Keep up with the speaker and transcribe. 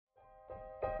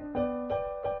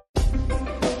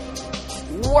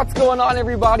What's going on,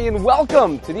 everybody, and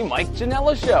welcome to the Mike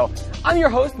Jolles Show. I'm your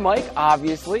host, Mike,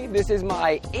 obviously. This is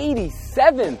my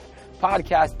 87th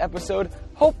podcast episode.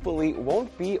 Hopefully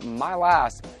won't be my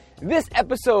last. This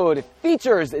episode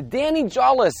features Danny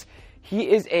Jolles. He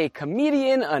is a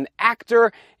comedian, an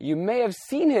actor. You may have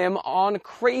seen him on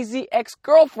Crazy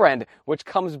Ex-Girlfriend, which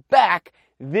comes back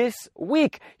this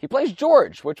week. He plays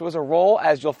George, which was a role,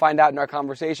 as you'll find out in our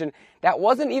conversation, that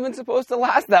wasn't even supposed to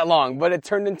last that long, but it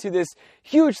turned into this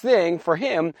huge thing for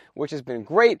him, which has been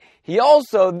great. He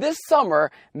also, this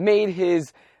summer, made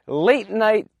his late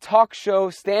night talk show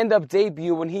stand-up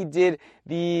debut when he did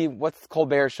the, what's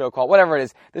Colbert show called? Whatever it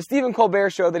is. The Stephen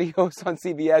Colbert show that he hosts on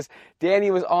CBS.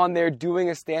 Danny was on there doing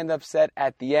a stand-up set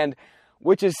at the end,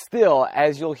 which is still,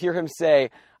 as you'll hear him say,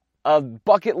 a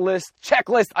bucket list,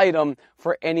 checklist item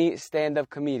for any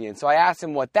stand-up comedian. So I asked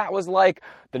him what that was like,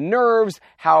 the nerves,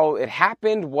 how it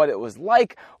happened, what it was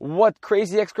like, what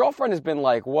Crazy Ex-Girlfriend has been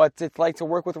like, what it's like to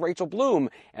work with Rachel Bloom,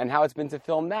 and how it's been to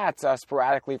film that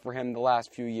sporadically for him the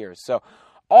last few years. So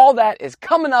all that is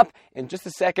coming up in just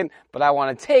a second, but I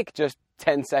want to take just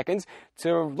 10 seconds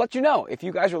to let you know, if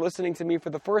you guys are listening to me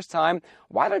for the first time,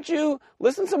 why don't you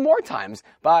listen some more times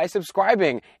by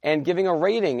subscribing and giving a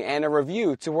rating and a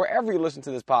review to wherever you listen to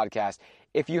this podcast.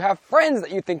 If you have friends that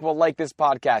you think will like this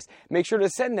podcast, make sure to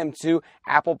send them to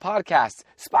Apple Podcasts,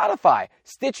 Spotify,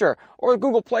 Stitcher, or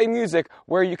Google Play Music,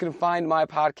 where you can find my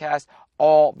podcast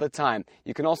all the time.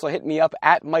 You can also hit me up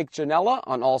at Mike Jolles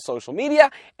on all social media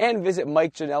and visit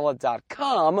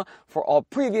MikeJolles.com for all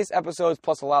previous episodes,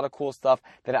 plus a lot of cool stuff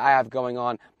that I have going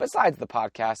on besides the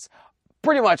podcasts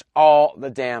pretty much all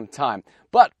the damn time.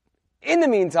 But in the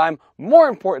meantime, more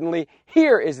importantly,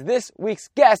 here is this week's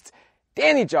guest,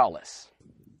 Danny Jolles.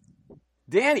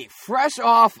 Danny, fresh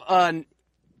off a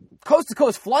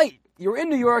coast-to-coast flight. You're in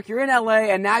New York, you're in LA,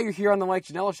 and now you're here on the Mike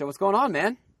Jolles Show. What's going on,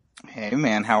 man? Hey,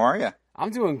 man, how are you? I'm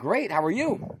doing great. How are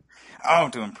you? Oh,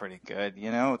 I'm doing pretty good.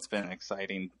 You know, it's been an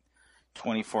exciting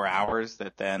 24 hours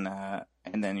that then,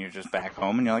 and then you're just back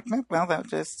home and you're like, well, that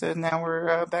just, now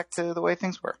we're back to the way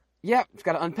things were. Yeah, just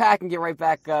got to unpack and get right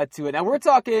back to it. Now, we're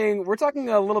talking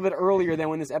a little bit earlier than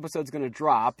when this episode's going to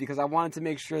drop, because I wanted to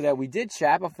make sure that we did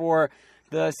chat before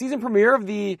the season premiere of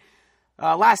the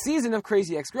last season of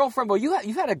Crazy Ex-Girlfriend. But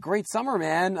you've had a great summer,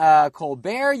 man.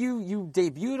 Colbert, you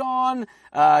debuted on.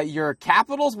 Your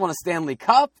Capitals won a Stanley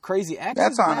Cup. Crazy Ex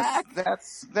That's is honest. back.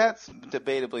 That's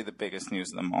debatably the biggest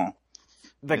news of them all.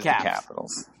 The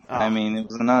Capitals. Oh. I mean, it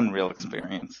was an unreal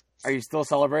experience. Are you still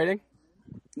celebrating?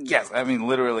 Yes, I mean,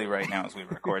 literally right now as we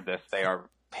record this, they are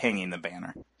hanging the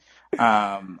banner.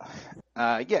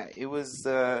 Yeah, it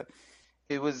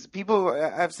was people.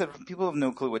 I've said people have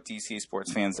no clue what DC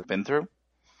sports fans have been through.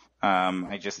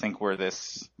 I just think we're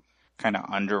this kind of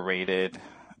underrated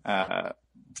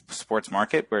sports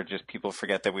market where just people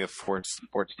forget that we have four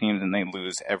sports teams and they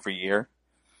lose every year.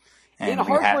 And in a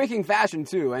heartbreaking fashion,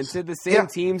 too. And to the same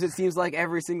teams, it seems like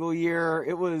every single year.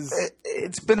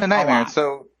 It's been a nightmare.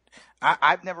 So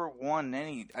I've never won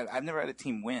any. I've never had a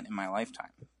team win in my lifetime,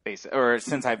 basically, or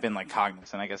since I've been like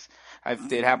cognizant. I guess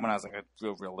it happened when I was like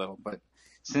real little, but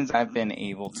since I've been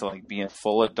able to like be a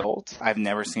full adult, I've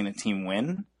never seen a team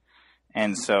win.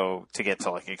 And so to get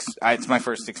to like, it's my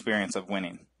first experience of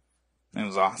winning. It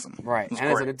was awesome. Right. Was and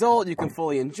great. As an adult, you can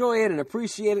fully enjoy it and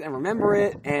appreciate it and remember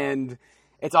it. And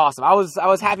it's awesome. I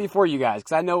was happy for you guys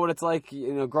because I know what it's like,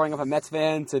 you know, growing up a Mets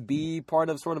fan to be part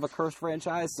of sort of a cursed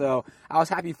franchise. So I was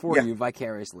happy for you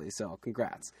vicariously. So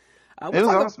congrats. It was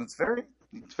awesome.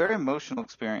 It's very emotional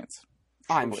experience.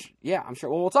 I'm sure.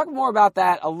 Well, we'll talk more about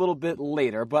that a little bit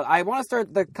later, but I want to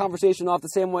start the conversation off the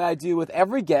same way I do with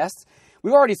every guest.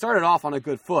 We've already started off on a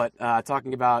good foot,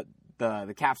 talking about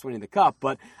the Caps winning the Cup,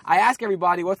 but I ask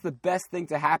everybody, what's the best thing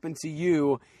to happen to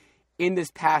you in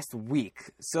this past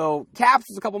week? So, Caps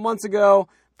was a couple months ago,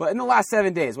 but in the last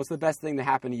 7 days, what's the best thing to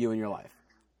happen to you in your life?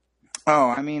 Oh,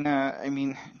 I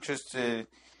mean, just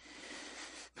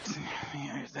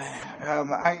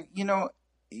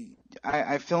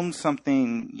I filmed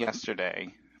something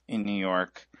yesterday in New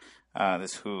York,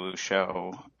 this Hulu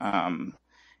show,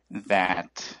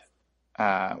 that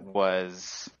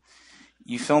was,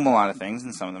 you film a lot of things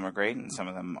and some of them are great and some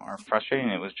of them are frustrating.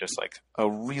 It was just like a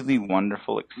really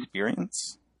wonderful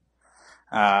experience.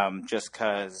 Just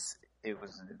cause it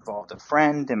involved a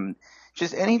friend and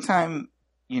just anytime,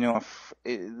 you know,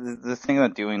 the thing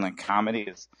about doing like comedy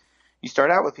is you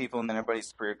start out with people and then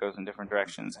everybody's career goes in different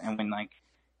directions. And when like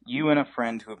you and a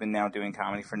friend who have been now doing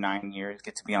comedy for 9 years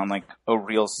get to be on like a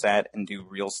real set and do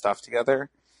real stuff together,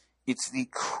 it's the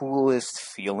coolest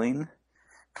feeling.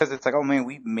 Because it's like, oh man,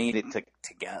 we made it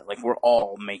together. Like we're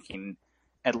all making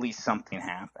at least something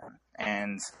happen.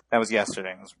 And that was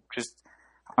yesterday. It was just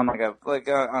on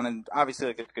obviously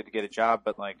like it's good to get a job,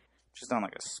 but like just on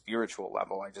like a spiritual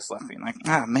level, I just left being like,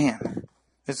 man,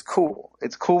 it's cool.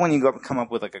 It's cool when you come up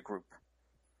with like a group.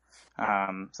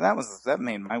 So that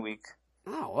made my week.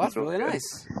 Oh, well, that's really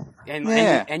nice. And,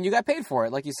 yeah. and you got paid for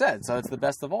it, like you said. So it's the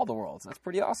best of all the worlds. That's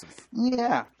pretty awesome.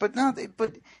 Yeah, but I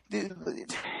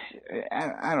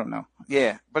don't know.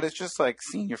 Yeah, but it's just like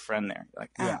seeing your friend there. Like,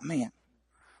 man,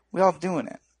 we all doing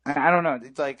it. I don't know.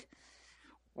 It's like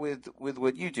with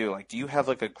what you do. Like, do you have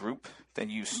like a group that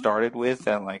you started with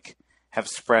that like have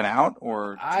spread out,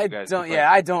 or I don't.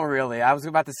 Yeah, I don't really. I was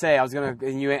about to say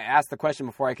and you asked the question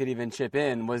before I could even chip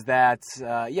in. Was that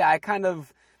I kind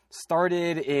of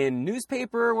started in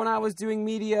newspaper when I was doing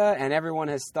media, and everyone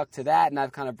has stuck to that, and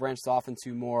I've kind of branched off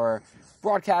into more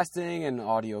broadcasting and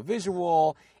audio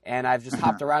visual, and I've just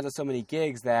hopped around to so many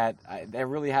gigs that there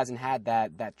really hasn't had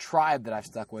that tribe that I've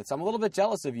stuck with. So I'm a little bit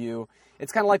jealous of you.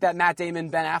 It's kind of like that Matt Damon,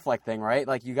 Ben Affleck thing, right?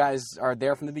 Like you guys are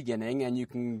there from the beginning, and you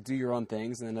can do your own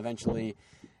things, and then eventually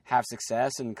have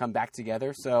success and come back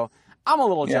together. So I'm a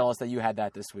little jealous that you had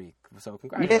that this week. So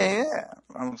congratulations. Yeah.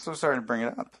 I'm so sorry to bring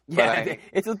it up. Yeah,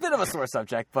 it's a bit of a sore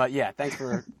subject, but yeah, thanks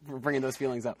for bringing those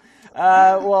feelings up.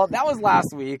 Well, that was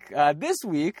last week. This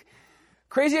week,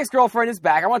 Crazy Ex-Girlfriend is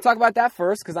back. I want to talk about that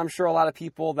first because I'm sure a lot of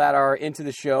people that are into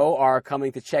the show are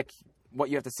coming to check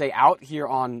what you have to say out here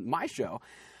on my show.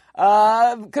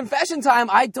 Confession time,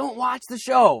 I don't watch the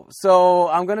show, so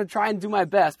I'm going to try and do my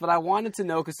best, but I wanted to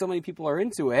know, because so many people are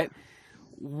into it,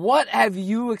 what have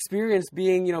you experienced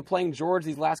being, playing George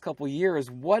these last couple of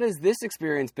years? What has this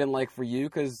experience been like for you?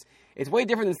 Because it's way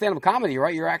different than stand-up comedy,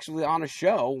 right? You're actually on a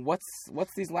show.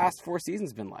 What's these last 4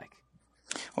 seasons been like?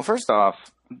 Well, first off,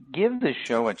 give the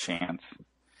show a chance.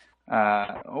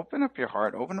 Open up your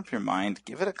heart, open up your mind,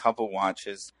 give it a couple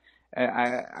watches.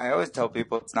 I always tell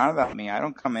people it's not about me. I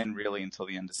don't come in really until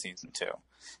the end of season 2.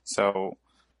 So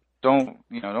don't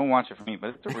watch it for me,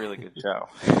 but it's a really good show.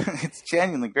 It's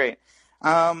genuinely great.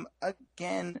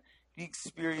 Again, the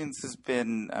experience has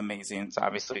been amazing. It's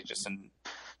obviously just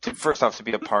first off, to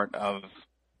be a part of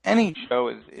any show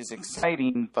is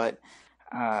exciting, but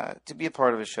to be a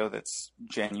part of a show that's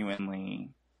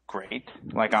genuinely great,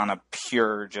 like on a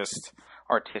pure, just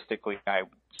artistically, I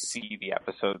see the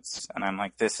episodes and I'm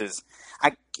like,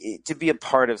 to be a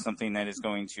part of something that is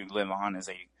going to live on as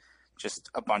just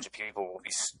a bunch of people will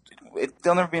be,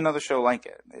 there'll never be another show like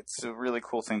it. It's a really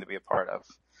cool thing to be a part of.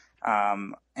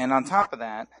 And on top of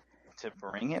that, to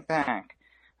bring it back,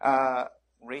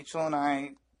 Rachel and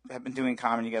I have been doing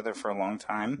comedy together for a long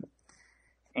time.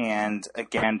 And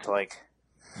again, to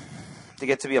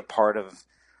get to be a part of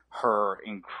her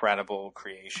incredible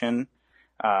creation,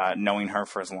 knowing her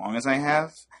for as long as I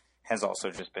have, has also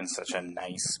just been such a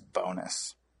nice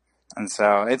bonus. And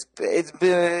so it's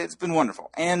been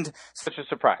wonderful and such a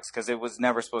surprise because it was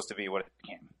never supposed to be what it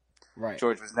became. Right.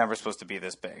 George was never supposed to be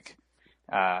this big.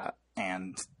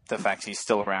 And the fact he's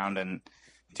still around and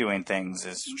doing things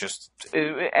is just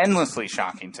endlessly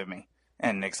shocking to me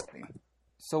and exciting.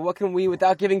 So what can we,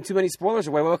 without giving too many spoilers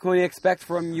away, what can we expect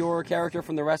from your character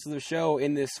from the rest of the show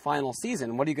in this final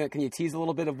season? Can you tease a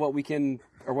little bit of what we can,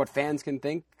 or what fans can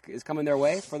think is coming their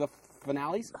way for the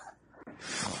finales?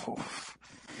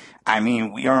 I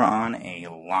mean, we are on a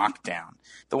lockdown.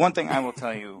 The one thing I will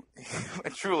tell you,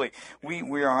 truly,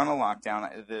 we are on a lockdown.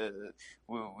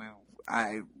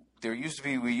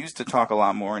 We used to talk a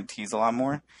lot more and tease a lot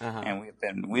more, and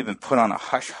we've been put on a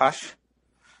hush hush.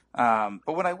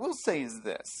 But what I will say is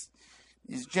this: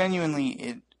 is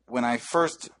genuinely when I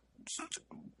first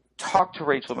talked to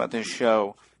Rachel about this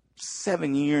show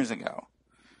 7 years ago,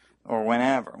 or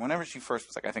whenever she first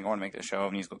was like, I think I want to make this show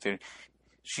of musical theater.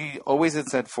 She always had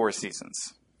said 4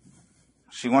 seasons.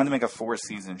 She wanted to make a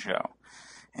 4-season show.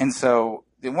 And so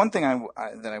the one thing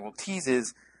that I will tease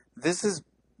is this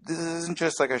isn't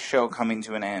just like a show coming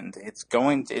to an end.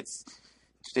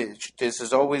 This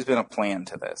has always been a plan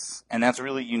to this. And that's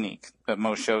really unique. But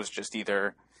most shows just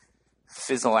either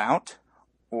fizzle out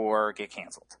or get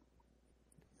canceled.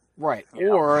 Right.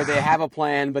 Or they have a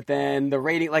plan, but then the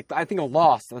rating, like I think of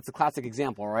Lost, that's a classic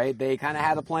example, right? They kind of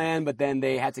had a plan, but then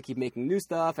they had to keep making new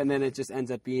stuff, and then it just ends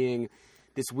up being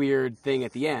this weird thing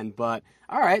at the end. But,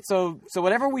 all right, so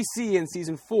whatever we see in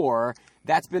season 4,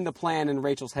 that's been the plan in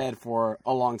Rachel's head for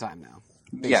a long time now.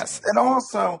 Basically. Yes, and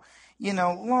also,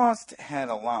 Lost had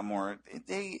a lot more.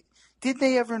 Did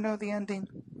they ever know the ending?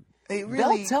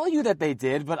 They'll tell you that they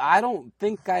did, but I don't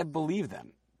think I believe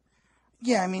them.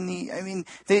 Yeah,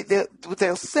 what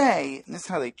they'll say, and this is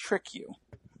how they trick you,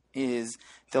 is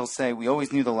they'll say, we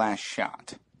always knew the last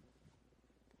shot.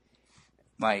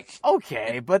 Like,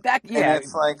 Okay, but that, and yeah,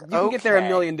 it's like, you can get there a okay.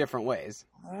 million different ways.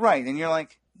 Right, and you're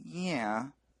like, yeah,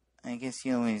 I guess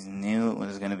you always knew it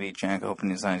was going to be Jack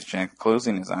opening his eyes, Jack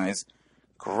closing his eyes.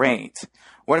 Great.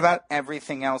 What about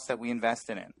everything else that we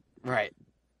invested in? Right.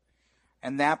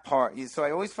 And that part, so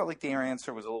I always felt like their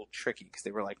answer was a little tricky because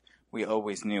they were like, we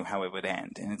always knew how it would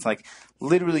end. And it's like,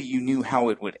 literally you knew how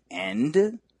it would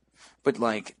end, but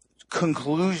like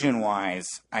conclusion-wise,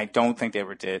 I don't think they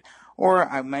ever did. Or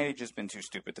I might have just been too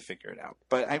stupid to figure it out.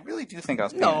 But I really do think I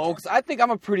was paying attention. Because I think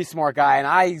I'm a pretty smart guy,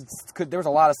 and there was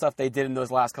a lot of stuff they did in those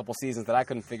last couple seasons that I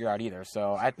couldn't figure out either.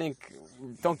 So I think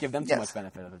don't give them too much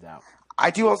benefit of the doubt.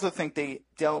 I do also think they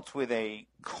dealt with a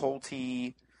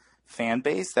culty fan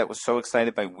base that was so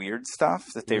excited by weird stuff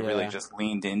that they really just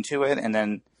leaned into it. And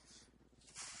then,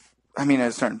 I mean, at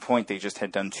a certain point, they just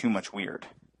had done too much weird.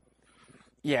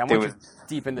 Yeah, and once you're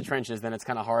deep in the trenches, then it's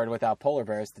kind of hard without polar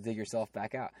bears to dig yourself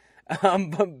back out.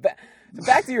 But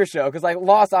back to your show, because like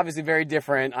Lost, obviously very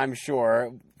different, I'm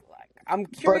sure. I'm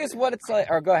curious what it's like.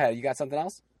 Or go ahead, you got something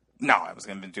else? No, I was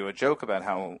going to do a joke about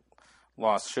how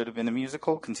Lost should have been a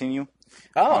musical. Continue.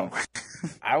 Oh,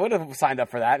 I would have signed up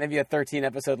for that. Maybe a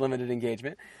 13-episode limited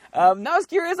engagement. Now I was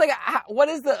curious, like, what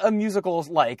is a musical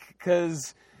like?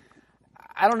 Because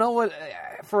I don't know what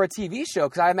for a TV show.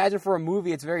 Because I imagine for a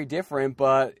movie it's very different.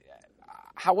 But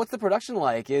what's the production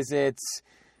like?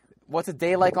 What's a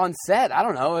day like on set? I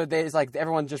don't know. It's like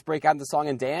everyone just break out into song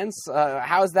and dance.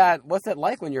 How's that? What's that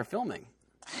like when you're filming?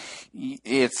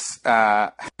 Is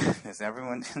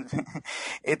everyone?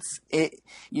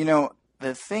 You know,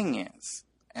 the thing is,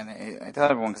 and I tell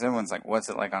everyone because everyone's like, "What's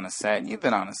it like on a set?" And you've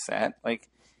been on a set. Like,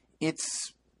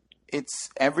 it's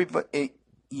everybody.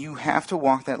 You have to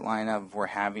walk that line of we're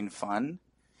having fun,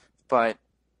 but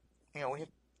you know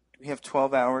we have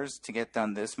 12 hours to get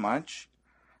done this much,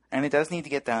 and it does need to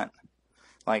get done.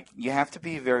 Like, you have to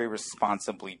be very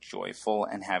responsibly joyful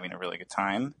and having a really good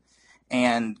time.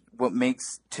 And what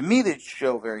makes, to me, the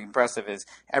show very impressive is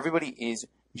everybody is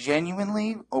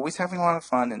genuinely always having a lot of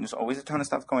fun, and there's always a ton of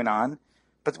stuff going on.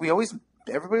 But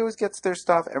everybody always gets their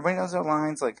stuff. Everybody knows their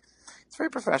lines. Like, it's very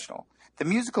professional. The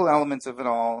musical elements of it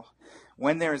all,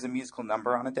 when there is a musical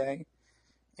number on a day,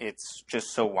 it's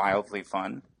just so wildly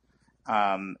fun.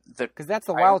 Because that's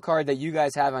the wild card that you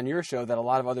guys have on your show that a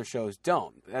lot of other shows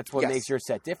don't. That's what makes your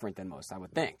set different than most, I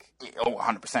would think. Oh,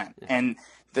 100%. Yeah. And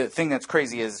the thing that's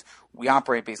crazy is we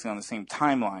operate basically on the same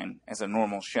timeline as a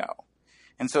normal show.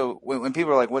 And so when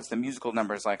people are like, what's the musical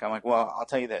numbers like? I'm like, well, I'll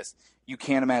tell you this. You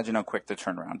can't imagine how quick the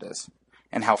turnaround is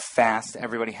and how fast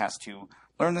everybody has to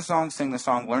learn the song, sing the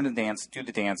song, learn the dance, do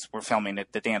the dance. We're filming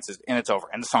it, the dance is, and it's over,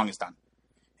 and the song is done.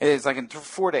 It's like in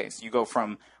 4 days, you go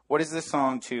from what is this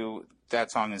song to that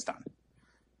song is done.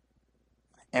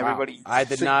 Everybody. Wow. I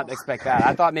did not expect that.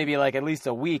 I thought maybe like at least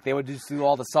a week they would just do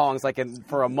all the songs like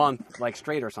for a month, like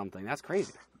straight or something. That's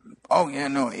crazy. Oh yeah,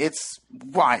 no, it's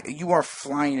why you are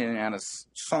flying in and out of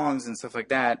songs and stuff like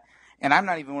that. And I'm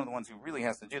not even one of the ones who really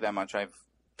has to do that much. I've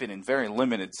been in very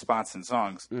limited spots and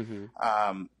songs. Mm-hmm.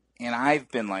 And I've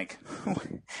been like,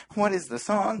 what is the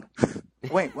song?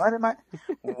 Wait, what am I?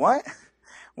 What?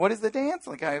 What is the dance?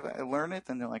 Like, I learn it,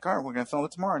 and they're like, all right, we're going to film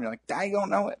it tomorrow. And you're like, I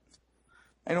don't know it.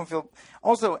 I don't feel...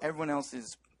 Also, everyone else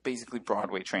is basically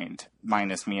Broadway trained,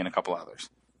 minus me and a couple others.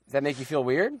 Does that make you feel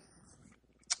weird?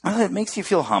 It makes you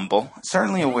feel humble.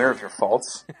 Certainly aware of your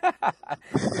faults.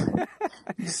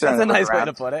 That's a nice way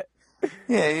to put it.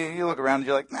 Yeah, you look around and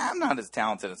you're like, I'm not as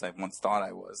talented as I once thought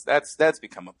I was. That's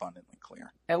become abundantly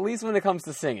clear. At least when it comes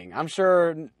to singing. I'm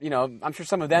sure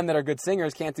some of them that are good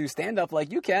singers can't do stand-up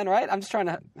like you can, right? I'm just trying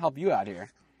to help you out here.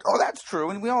 Oh, that's true,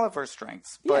 and we all have our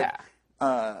strengths. But,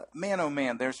 yeah. Man, oh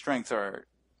man, their strengths are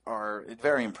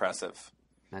very impressive.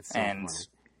 That's so funny.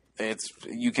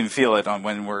 You can feel it on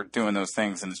when we're doing those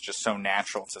things, and it's just so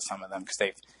natural to some of them because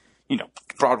they've,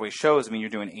 Broadway shows. I mean, you're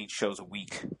doing 8 shows a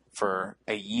week for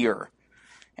a year,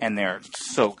 and they're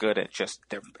so good at just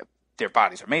their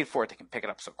bodies are made for it. They can pick it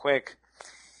up so quick.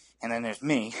 And then there's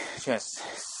me just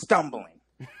stumbling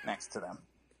next to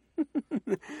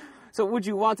them. So would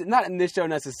you want to, not in this show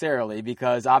necessarily,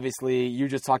 because obviously you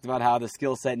just talked about how the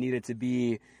skill set needed to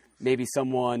be maybe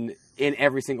someone in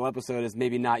every single episode is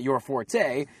maybe not your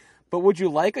forte, but would you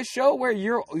like a show where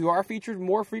you are featured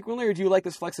more frequently, or do you like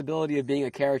this flexibility of being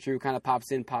a character who kind of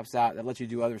pops in, pops out, that lets you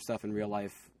do other stuff in real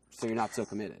life so you're not so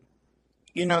committed?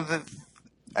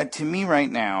 To me right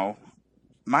now,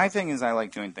 my thing is I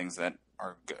like doing things that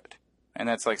are good. And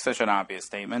that's like such an obvious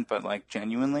statement, but like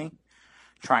genuinely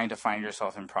trying to find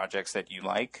yourself in projects that you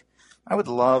like. I would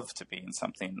love to be in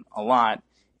something a lot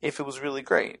if it was really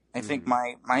great. I think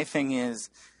my thing is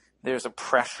there's a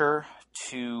pressure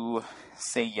to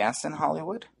say yes in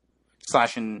Hollywood.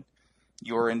 slash in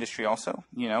your industry also.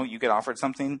 You know, you get offered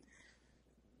something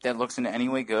that looks in any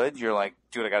way good, you're like,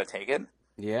 dude, I got to take it.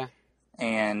 Yeah.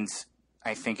 And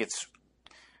I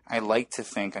like to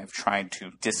think I've tried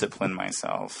to discipline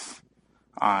myself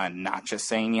on not just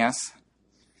saying yes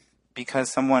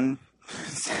because someone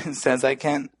says I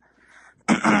can.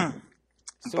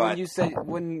 So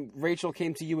when Rachel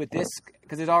came to you with this,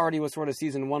 because it already was sort of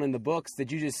season 1 in the books,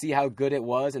 did you just see how good it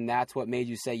was and that's what made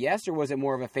you say yes? Or was it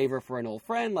more of a favor for an old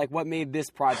friend? Like, what made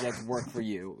this project work for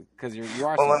you? Because you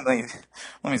are... Well,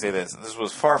 let me say this. This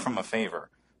was far from a favor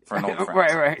for an old friend.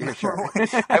 Right, sure.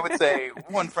 I would say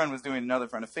one friend was doing another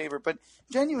friend a favor, but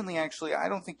genuinely, actually, I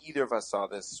don't think either of us saw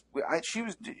this.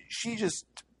 She just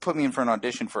put me in for an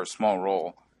audition for a small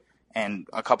role, and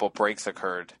a couple breaks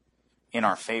occurred in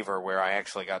our favor where I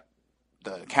actually got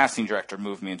the casting director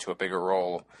moved me into a bigger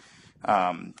role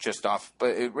just off.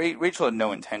 But Rachel had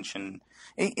no intention.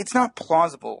 It's not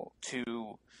plausible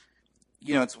to,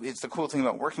 you know, it's the cool thing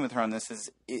about working with her on this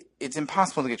is it's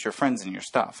impossible to get your friends in your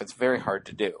stuff. It's very hard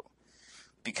to do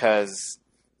because,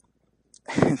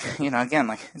 you know, again,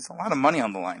 like it's a lot of money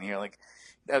on the line here. Like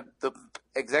the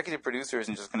executive producer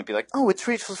isn't just going to be like, oh, it's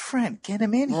Rachel's friend, get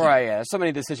him in here. Right, yeah. So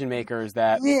many decision makers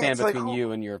that stand between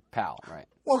you and your pal, right?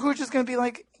 Well, who are just going to be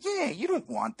like, yeah, you don't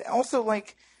want that. Also,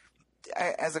 like,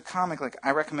 as a comic, like,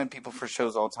 I recommend people for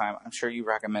shows all the time. I'm sure you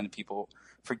recommend people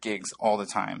for gigs all the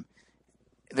time.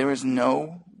 There is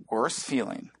no worse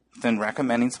feeling than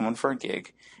recommending someone for a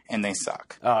gig and they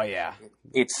suck. Oh, yeah.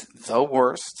 It's the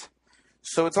worst.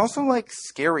 So it's also, like,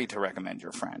 scary to recommend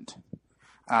your friend.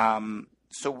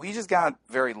 So we just got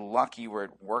very lucky where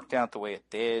it worked out the way it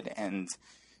did, and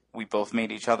we both made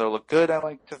each other look good, I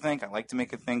like to think. I like to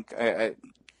think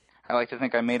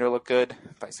I made her look good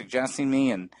by suggesting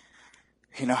me, and,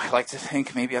 you know, I like to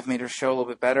think maybe I've made her show a little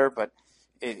bit better, but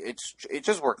it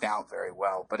just worked out very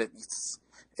well. But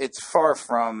it's far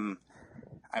from,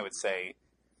 I would say,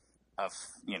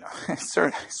 you know,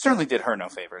 certainly did her no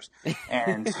favors.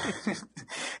 And,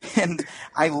 and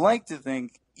I like to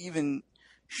think even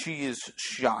she is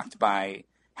shocked by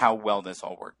how well this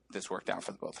worked out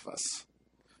for the both of us.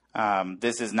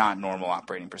 This is not normal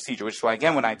operating procedure, which is why,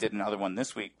 again, when I did another one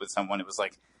this week with someone, it was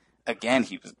like, again,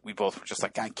 we both were just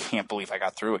like, I can't believe I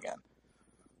got through again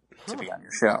to be on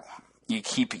your show.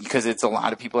 Because it's a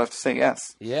lot of people have to say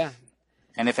yes. Yeah.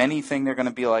 And if anything, they're going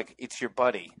to be like, it's your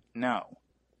buddy. No.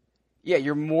 Yeah,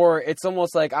 it's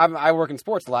almost like, I work in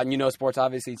sports a lot, and you know sports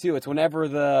obviously too. It's whenever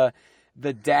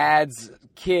the dad's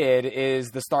kid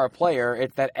is the star player,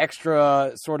 it's that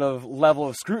extra sort of level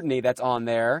of scrutiny that's on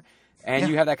there. And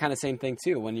you have that kind of same thing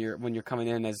too when you're coming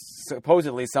in as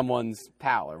supposedly someone's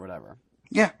pal or whatever.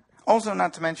 Yeah. Also,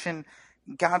 not to mention,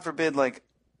 God forbid, like,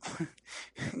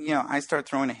 you know, I start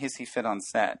throwing a hissy fit on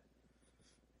set.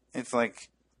 It's like,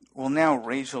 well, now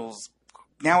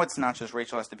it's not just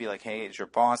Rachel has to be like, hey, as your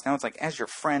boss. Now it's like, as your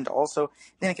friend also.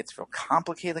 Then it gets real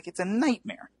complicated. Like, it's a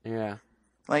nightmare. Yeah.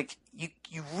 Like,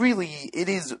 it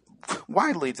is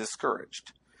widely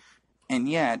discouraged. And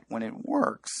yet, when it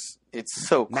works, it's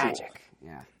so cool. Magic.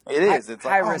 Yeah. It is. It's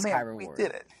high like, risk, oh man, high reward. We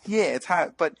did it. Yeah, it's high.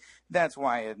 But that's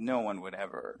why no one would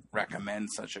ever recommend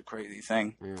such a crazy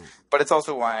thing. Mm. But it's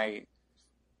also why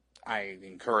I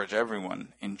encourage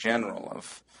everyone in general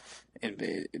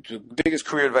the biggest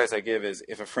career advice I give is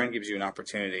if a friend gives you an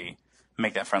opportunity,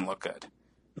 make that friend look good.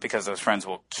 Because those friends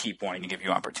will keep wanting to give you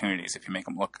opportunities if you make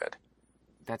them look good.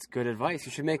 That's good advice.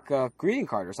 You should make a greeting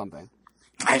card or something.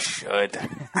 I should.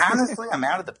 Honestly, I'm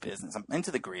out of the business. I'm into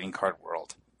the greeting card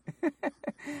world.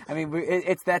 I mean,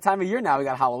 it's that time of year now. We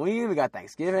got Halloween, we got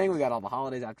Thanksgiving, we got all the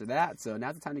holidays after that. So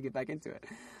now's the time to get back into it.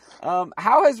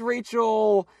 How has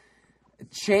Rachel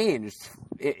changed?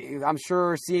 I'm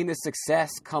sure seeing this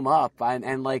success come up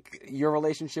and like your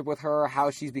relationship with her, how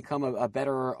she's become a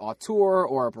better auteur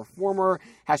or a performer,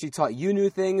 how she taught you new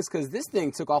things, because this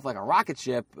thing took off like a rocket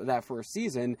ship that first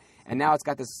season, and now it's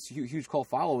got this huge cult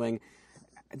following.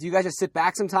 Do you guys just sit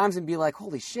back sometimes and be like,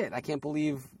 holy shit, I can't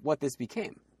believe what this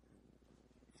became?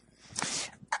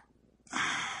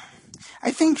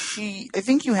 I think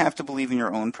you have to believe in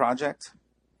your own project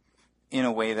in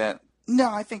a way that,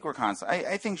 no, I think we're constant.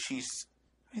 I think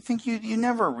you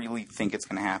never really think it's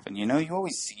going to happen. You know, you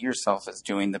always see yourself as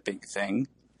doing the big thing,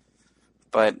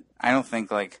 but I don't think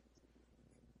like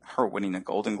her winning a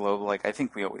Golden Globe, like I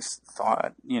think we always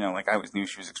thought, you know, like I always knew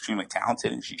she was extremely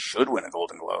talented and she should win a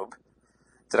Golden Globe.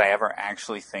 Did I ever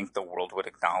actually think the world would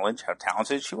acknowledge how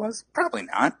talented she was? Probably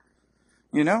not.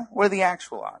 You know, what are the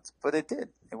actual odds? But it did.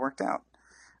 It worked out.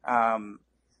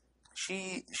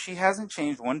 She hasn't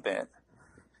changed one bit.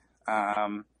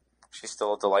 She's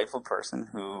still a delightful person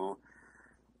who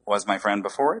was my friend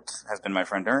before it, has been my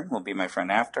friend during, will be my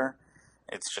friend after.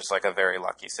 It's just like a very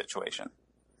lucky situation.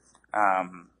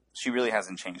 She really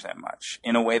hasn't changed that much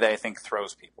in a way that I think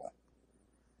throws people.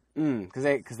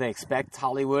 Because they expect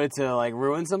Hollywood to like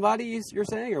ruin somebody. You're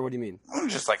saying, or what do you mean?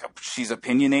 Just like she's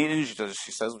opinionated.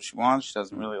 She says what she wants. She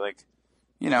doesn't really like,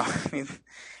 I mean,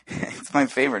 it's my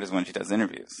favorite is when she does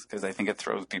interviews because I think it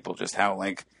throws people just how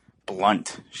like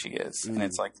blunt she is, and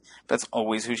it's like that's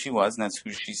always who she was, and that's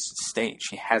who she stayed.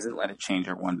 She hasn't let it change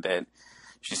her one bit.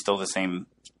 She's still the same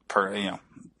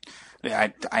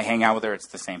I hang out with her. It's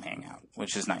the same hangout,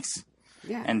 which is nice.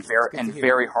 Yeah, and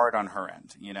very hard on her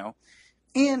end,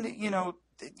 And,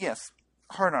 yes,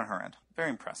 hard on her end. Very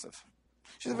impressive.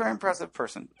 She's a very impressive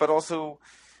person, but also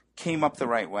came up the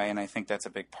right way, and I think that's a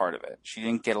big part of it. She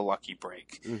didn't get a lucky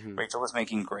break. Mm-hmm. Rachel was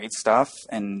making great stuff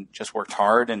and just worked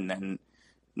hard, and then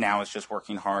now is just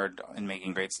working hard and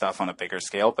making great stuff on a bigger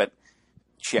scale, but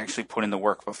she actually put in the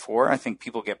work before. I think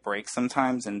people get breaks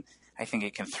sometimes, and I think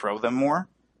it can throw them more.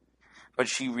 But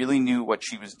she really knew what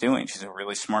she was doing. She's a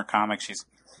really smart comic. She's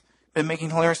been making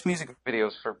hilarious music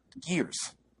videos for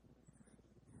years.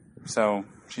 So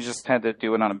she just had to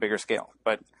do it on a bigger scale.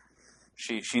 But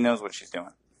she knows what she's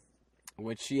doing.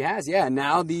 Which she has, yeah.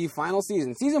 Now the final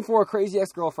season. Season 4, Crazy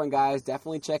Ex-Girlfriend, guys.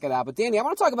 Definitely check it out. But Danny, I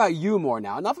want to talk about you more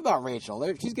now. Enough about Rachel.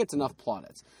 She gets enough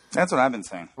plaudits. That's what I've been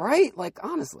saying. Right? Like,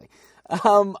 honestly. I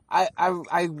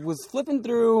was scrolling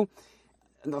through,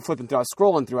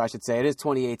 I should say. It is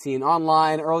 2018,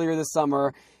 online earlier this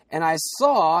summer. And I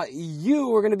saw you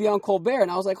were going to be on Colbert,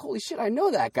 and I was like, holy shit, I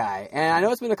know that guy. And I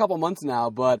know it's been a couple months now,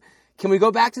 but can we go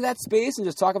back to that space and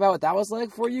just talk about what that was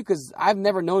like for you? Because I've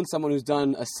never known someone who's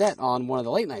done a set on one of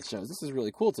the late night shows. This is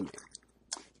really cool to me.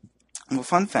 Well,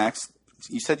 fun facts.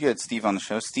 You said you had Steve on the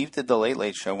show. Steve did the Late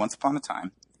Late Show once upon a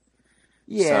time.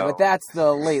 Yeah, but that's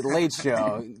the Late Late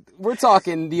Show. We're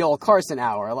talking the old Carson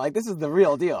Hour. Like, this is the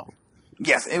real deal.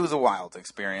 Yes, it was a wild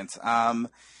experience. And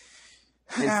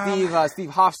Steve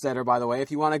Hofstetter, by the way,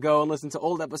 if you want to go and listen to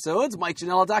old episodes,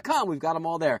 MikeJanella.com. We've got them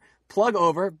all there. Plug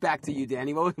over. Back to you,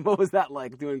 Danny. What was that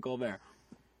like doing Colbert?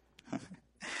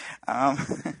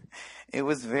 It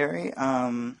was very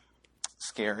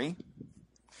scary.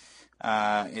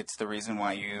 It's the reason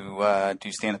why you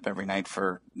do stand-up every night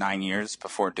for 9 years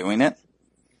before doing it,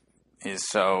 is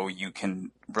so you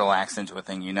can relax into a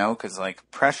thing because, like,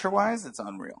 pressure-wise, it's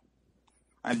unreal.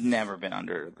 I've never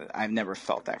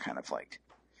felt that kind of like,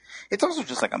 it's also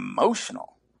just like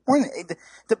emotional.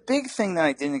 The big thing that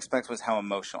I didn't expect was how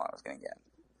emotional I was going to get.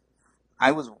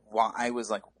 I was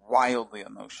like wildly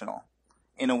emotional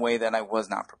in a way that I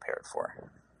was not prepared for.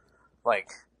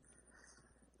 Like,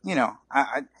 you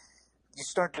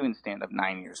start doing stand-up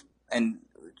 9 years, and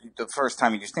the first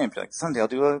time you do stand-up, you're like, someday I'll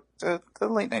do a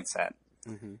late night set.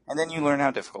 Mm-hmm. And then you learn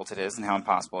how difficult it is and how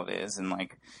impossible it is, and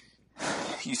like,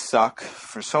 you suck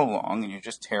for so long and you're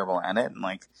just terrible at it, and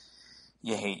like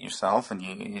you hate yourself, and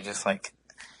you just like,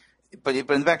 but in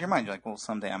the back of your mind you're like, well,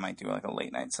 someday I might do like a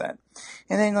late night set,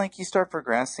 and then like you start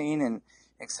progressing and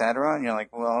etc. And you're like,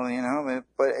 well,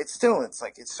 but it's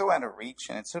like it's so out of reach,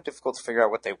 and it's so difficult to figure out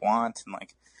what they want, and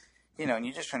like, and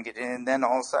you're just trying to get in, and then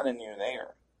all of a sudden you're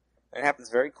there. It happens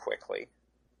very quickly.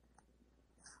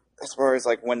 As far as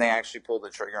like when they actually pull the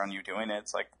trigger on you doing it,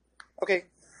 it's like, okay,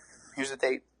 here's a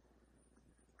date.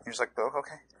 You're just like, oh,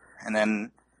 okay. And then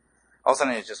all of a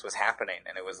sudden it just was happening.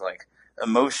 And it was like,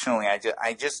 emotionally,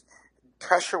 I just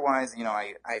pressure-wise,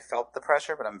 I felt the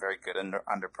pressure, but I'm very good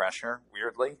under pressure,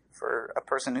 weirdly, for a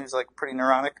person who's like pretty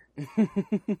neurotic.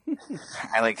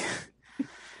 I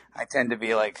tend to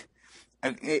be like,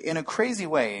 in a crazy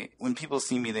way, when people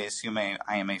see me, they assume I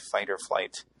am a fight or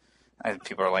flight.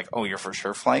 People are like, oh, you're for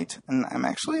sure flight. And I'm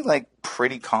actually like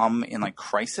pretty calm in like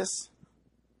crisis.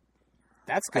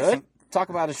 That's good. Talk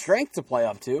about a strength to play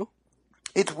up to.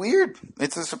 It's weird.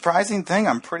 It's a surprising thing.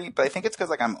 But I think it's because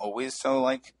like I'm always so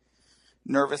like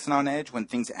nervous and on edge. When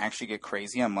things actually get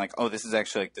crazy, I'm like, oh, this is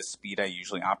actually like the speed I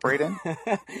usually operate in.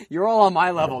 You're all on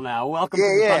my level now. Welcome to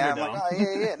the Thunderdome. I'm like,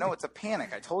 oh, yeah. No, it's a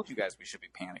panic. I told you guys we should be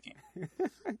panicking.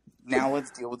 Now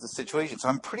let's deal with the situation. So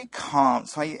I'm pretty calm.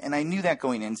 I knew that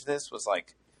going into this was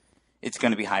like, it's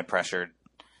going to be high pressured.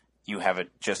 You have to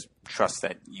just trust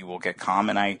that you will get calm.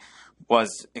 And I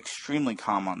was extremely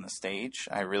calm on the stage.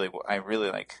 I really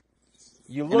like.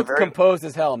 You looked composed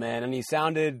as hell, man, and you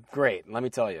sounded great. Let me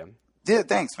tell you. Yeah,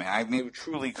 thanks, man. I maybe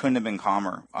truly couldn't have been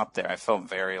calmer up there. I felt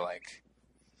very like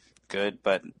good,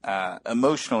 but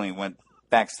emotionally went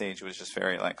backstage. It was just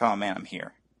very like, oh man, I'm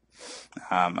here,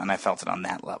 and I felt it on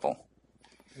that level.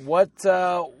 What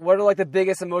are like the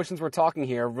biggest emotions we're talking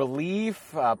here?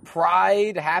 Relief,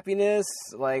 pride, happiness?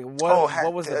 Like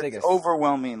what was the biggest?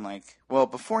 Overwhelming, like, well,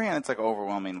 beforehand it's like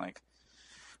overwhelming, like,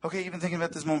 okay, you've been thinking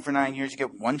about this moment for 9 years, you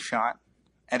get one shot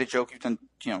at a joke you've done,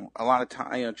 a lot of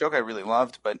time, a joke I really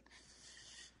loved, but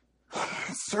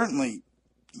certainly,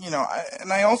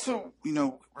 I also,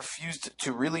 refused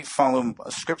to really follow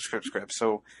a script.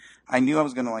 So I knew I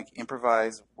was going to like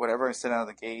improvise whatever I said out of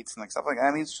the gates and like stuff like that.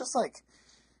 I mean, it's just like,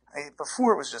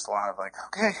 before it was just a lot of like,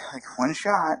 okay, like one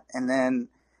shot. And then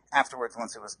afterwards,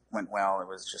 once it went well, it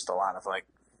was just a lot of like,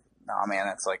 oh man,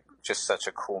 that's like just such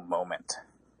a cool moment.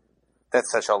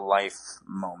 That's such a life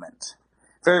moment.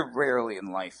 Very rarely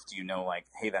in life do you know, like,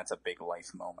 hey, that's a big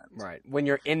life moment. Right. When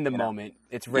you're in the moment,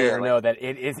 it's rare to know that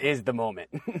it is the moment.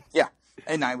 Yeah.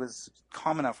 And I was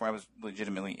calm enough where I was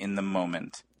legitimately in the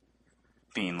moment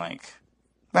being like,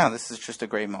 wow, this is just a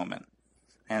great moment.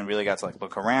 And really got to, like,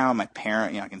 look around. My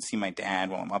parent, I can see my dad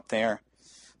while I'm up there.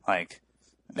 Like,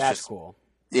 that's cool.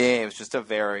 Yeah, it was just a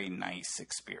very nice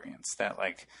experience that,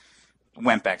 like,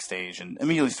 went backstage and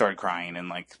immediately started crying and,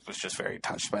 like, was just very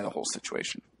touched by the whole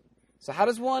situation. So how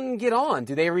does one get on?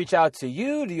 Do they reach out to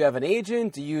you? Do you have an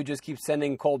agent? Do you just keep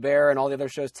sending Colbert and all the other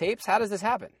shows tapes? How does this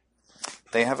happen?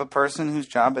 They have a person whose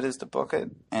job it is to book it.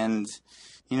 And,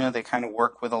 they kind of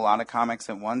work with a lot of comics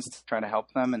at once to try to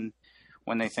help them. And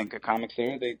when they think a comic's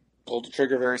there, they pull the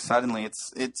trigger very suddenly.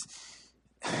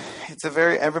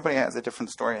 Everybody has a different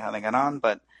story how they got on.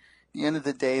 But at the end of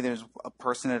the day, there's a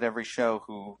person at every show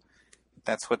who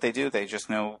that's what they do. They just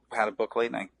know how to book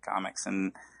late night comics.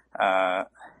 And,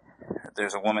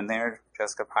 there's a woman there,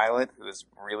 Jessica Pilot, who is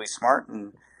really smart,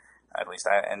 and just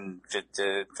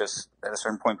at a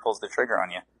certain point pulls the trigger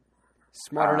on you.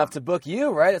 Smart enough to book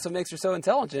you, right? That's what makes her so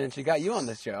intelligent, and she got you on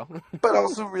this show. But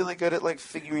also really good at like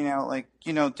figuring out like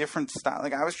different style.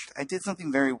 Like I did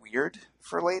something very weird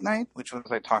for late night, which was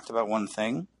I talked about one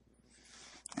thing,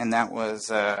 and that was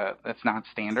that's not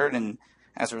standard, and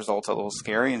as a result, a little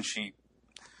scary. And she,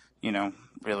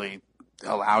 really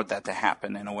allowed that to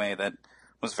happen in a way that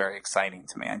was very exciting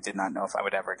to me. I did not know if I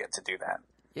would ever get to do that.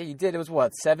 Yeah, you did. It was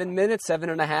what, 7 minutes,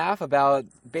 7.5, about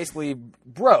basically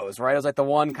bros, right? It was like the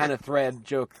one kind of thread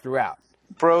joke throughout.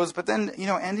 Bros, but then,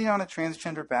 ending on a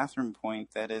transgender bathroom point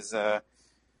that is,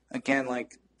 again,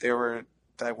 like there were,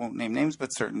 I won't name names, but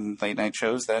certain late night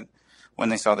shows that when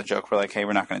they saw the joke were like, hey,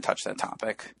 we're not going to touch that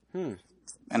topic. And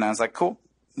I was like, cool.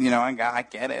 I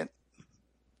get it,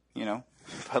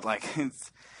 but like,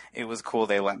 it was cool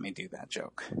they let me do that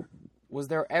joke. Was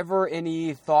there ever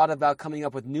any thought about coming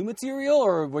up with new material,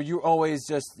 or were you always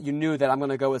just, you knew that I'm going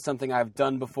to go with something I've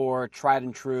done before, tried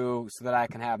and true, so that I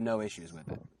can have no issues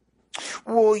with it?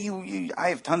 Well, I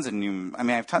have tons of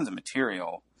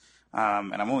material,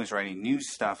 and I'm always writing new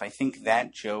stuff. I think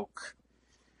that joke,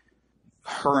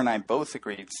 her and I both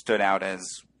agreed, stood out as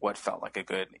what felt like a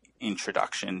good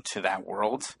introduction to that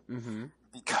world,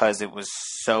 because it was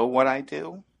so what I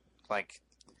do, like,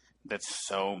 that's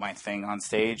so my thing on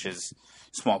stage is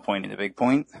small point and a big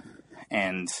point,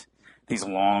 and these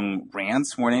long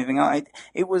rants more than anything else.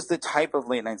 It was the type of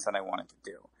late nights that I wanted to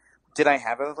do. Did I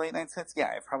have other late night sets?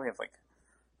 Yeah, I probably have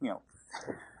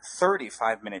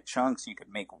 35-minute chunks you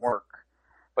could make work.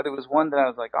 But it was one that I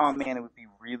was like, oh man, it would be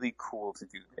really cool to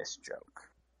do this joke.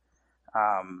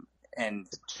 And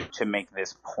to make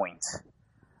this point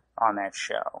on that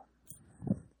show.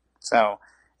 So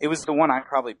it was the one I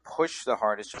probably pushed the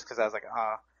hardest just because I was like,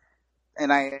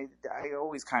 and I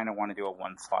always kind of want to do a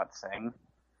one thought thing.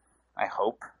 I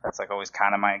hope that's like always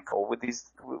kind of my goal with these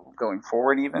going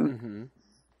forward even.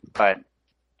 But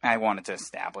I wanted to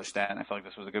establish that, and I felt like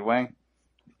this was a good way.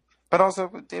 But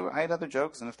also, I had other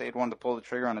jokes, and if they'd wanted to pull the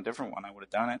trigger on a different one, I would have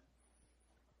done it.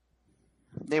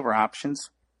 They were options.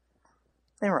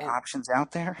 There were options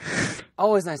out there.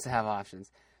 Always nice to have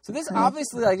options. So this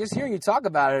obviously, like just hearing you talk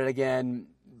about it again,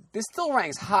 this still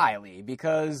ranks highly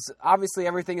because obviously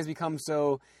everything has become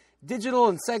so digital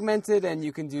and segmented, and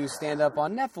you can do stand-up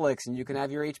on Netflix, and you can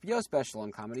have your HBO special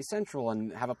on Comedy Central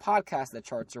and have a podcast that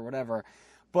charts or whatever.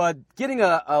 But getting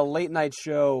a late-night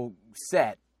show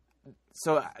set,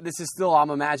 so this is still, I'm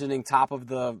imagining, top of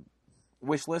the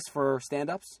wish list for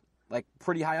stand-ups? Like,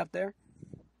 pretty high up there?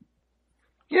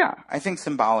 Yeah, I think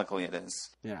symbolically it is.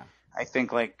 Yeah. I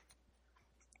think, like,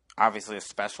 obviously a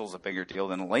special is a bigger deal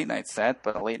than a late-night set,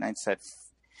 but a late-night set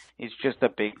is just a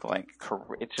big, like,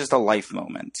 it's just a life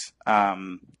moment. I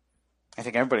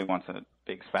think everybody wants a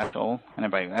big special, and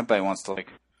everybody wants to, like,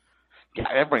 yeah,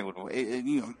 everybody would,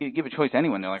 you give a choice to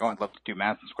anyone. They're like, oh, I'd love to do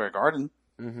Madison Square Garden.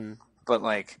 But,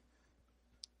 like,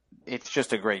 it's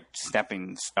just a great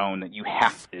stepping stone that you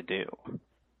have to do.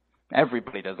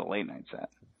 Everybody does a late night set.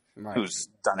 Right. who's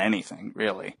done anything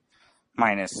really,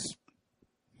 minus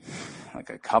like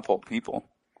a couple people.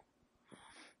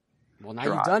 Well, now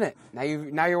you've done it. Now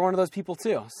you're one of those people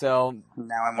too. So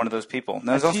now I'm one of those people. And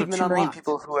there's also 2 million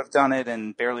people who have done it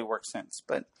and barely worked since.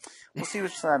 But we'll see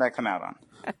which side I come out on.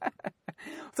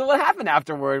 So what happened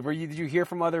afterward? Did you hear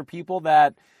from other people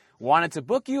that wanted to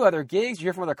book you, other gigs? Did you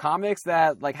hear from other comics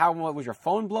that what was your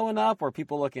phone blowing up? Were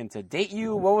people looking to date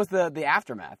you? What was the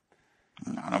aftermath?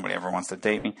 No, nobody ever wants to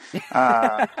date me.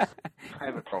 I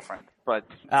have a girlfriend, but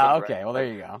okay. Well, there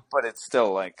you go. But it's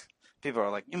still like people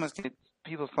are like, you must get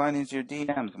people sliding into your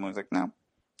DMs. And I was like, no,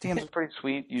 DMs are pretty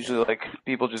sweet. Usually, like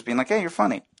people just being like, hey, you're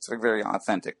funny. It's like very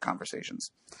authentic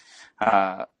conversations.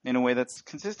 In a way that's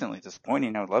consistently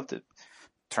disappointing. I would love to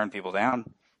turn people down,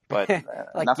 but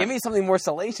give me something more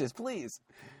salacious, please.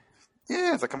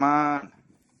 Yeah, it's like, come on.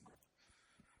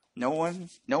 No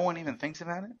one even thinks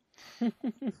about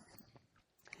it.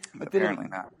 But apparently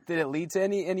not. Did it lead to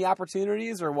any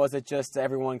opportunities, or was it just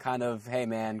everyone kind of, hey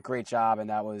man, great job, and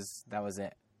that was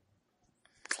it?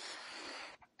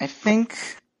 I think,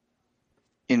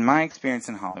 in my experience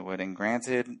in Hollywood, and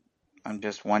granted, I'm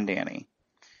just one Danny,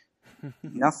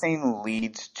 nothing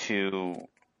leads to.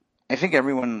 I think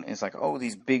everyone is like, oh,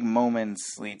 these big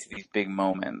moments lead to these big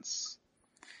moments,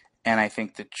 and I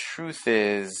think the truth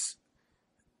is,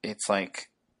 it's like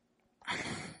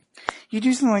you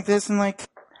do something like this, and like.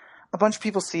 A bunch of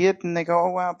people see it and they go,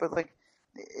 oh, wow, but like,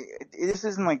 this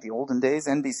isn't like the olden days.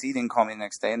 NBC didn't call me the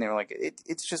next day and they were like,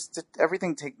 it's just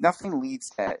nothing leads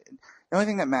to that. The only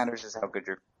thing that matters is how good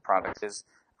your product is.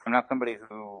 I'm not somebody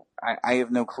who, I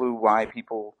have no clue why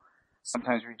people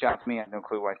sometimes reach out to me. I have no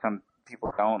clue why some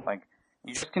people don't. Like,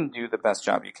 you just can do the best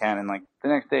job you can. And like, the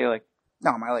next day, like,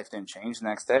 no, my life didn't change the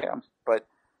next day. But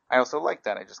I also like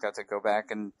that. I just got to go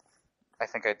back and I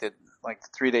think I did like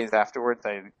 3 days afterwards.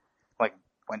 I like,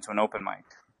 went to an open mic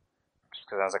just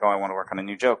because I was like, oh, I want to work on a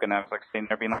new joke. And I was like sitting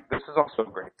there being like, this is also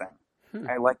a great thing.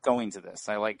 I like going to this.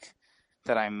 I like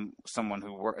that I'm someone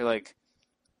who like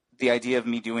the idea of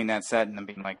me doing that set and then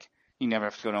being like, you never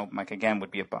have to go to an open mic again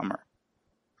would be a bummer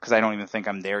because I don't even think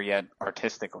I'm there yet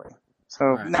artistically.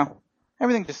 So no,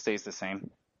 everything just stays the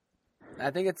same. I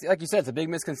think it's, like you said, it's a big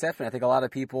misconception. I think a lot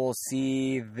of people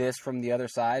see this from the other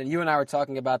side. And you and I were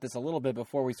talking about this a little bit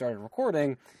before we started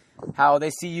recording, how they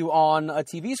see you on a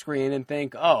TV screen and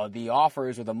think, oh, the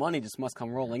offers or the money just must come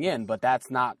rolling in. But that's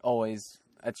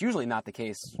usually not the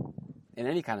case in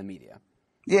any kind of media.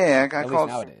 Yeah, at least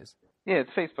nowadays. Yeah,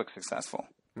 it's Facebook successful.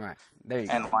 Right. There you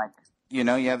go. And like, you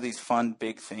have these fun,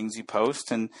 big things you post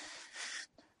and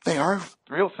they are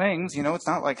real things. It's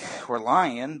not like we're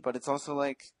lying, but it's also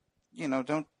like,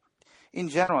 in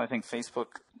general, I think Facebook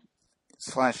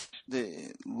 /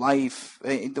 the life,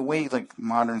 the way like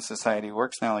modern society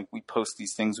works now, like we post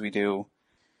these things we do,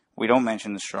 we don't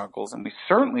mention the struggles, and we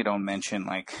certainly don't mention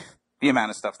like the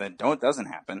amount of stuff that doesn't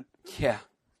happen. Yeah.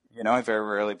 I very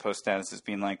rarely post statuses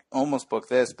being like, almost booked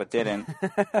this, but didn't.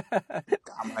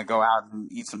 I'm going to go out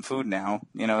and eat some food now.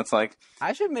 It's like...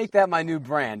 I should make that my new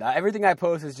brand. Everything I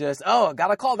post is just, oh, got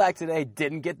a call back today,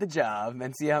 didn't get the job,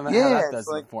 and see how that does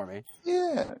it for me.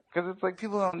 Yeah, because it's like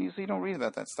people usually don't read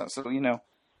about that stuff. So,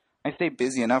 I stay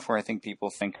busy enough where I think people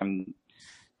think I'm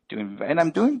doing... And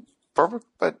I'm doing perfect,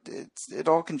 but it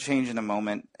all can change in a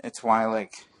moment. It's why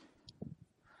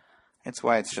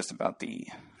it's just about the...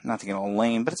 Not to get all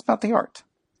lame, but it's about the art.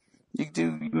 You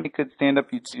make good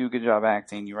stand-up, you do a good job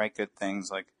acting, you write good things,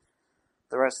 like,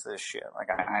 the rest of this shit, like,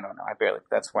 I don't know,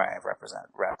 that's why I represent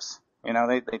reps.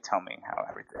 They tell me how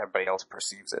everybody else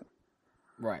perceives it.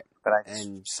 Right. But I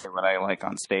just say what I like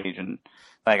on stage, and,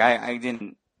 like, I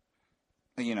didn't,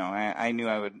 I knew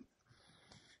I would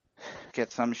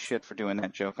get some shit for doing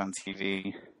that joke on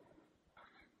TV.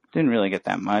 Didn't really get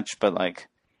that much, but, like,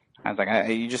 I was like,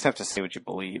 you just have to say what you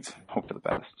believe. Hope for the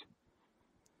best.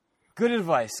 Good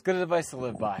advice. Good advice to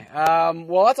live by.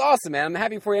 Well, that's awesome, man. I'm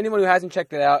happy for you. Anyone who hasn't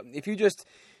checked it out, if you just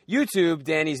YouTube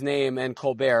Danny's name and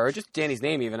Colbert, or just Danny's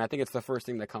name even, I think it's the first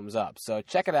thing that comes up. So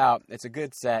check it out. It's a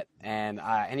good set, and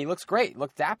he looks great.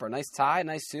 Looked dapper. Nice tie,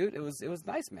 nice suit. It was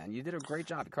nice, man. You did a great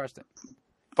job. You crushed it.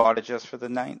 Bought it just for the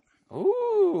night.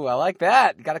 Ooh, I like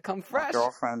that. Got to come fresh.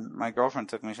 My girlfriend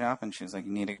took me shopping. She was like,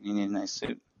 you need a nice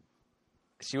suit.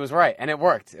 She was right, and it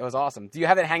worked. It was awesome. Do you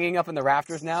have it hanging up in the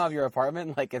rafters now of your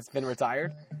apartment, like it's been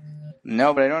retired?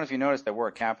 No, but I don't know if you noticed I wore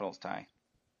a Capitals tie.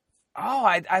 Oh,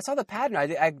 I saw the pattern.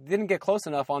 I didn't get close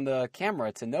enough on the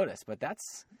camera to notice, but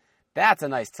that's a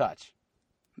nice touch.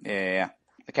 Yeah.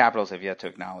 The Capitals have yet to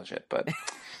acknowledge it, but...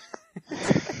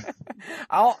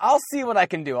 I'll see what I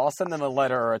can do. I'll send them a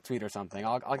letter or a tweet or something.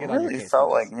 I'll get on your case. It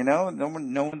felt like, no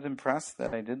one's impressed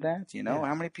that I did that.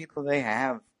 How many people they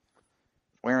have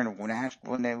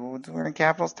wearing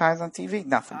Capitals ties on TV?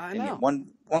 Nothing. I Didn't know. get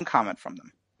one comment from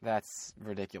them. That's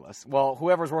ridiculous. Well,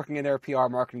 whoever's working in their PR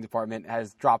marketing department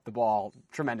has dropped the ball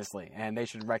tremendously, and they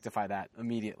should rectify that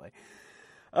immediately.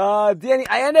 Danny,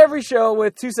 I end every show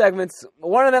with 2 segments.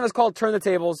 One of them is called Turn the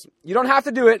Tables. You don't have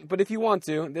to do it, but if you want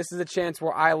to, this is a chance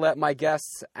where I let my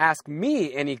guests ask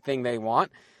me anything they want.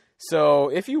 So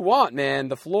if you want, man,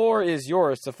 the floor is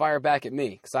yours to fire back at me,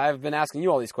 because I've been asking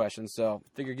you all these questions, so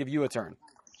I figure give you a turn.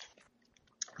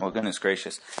 Well, goodness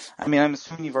gracious. I mean, I'm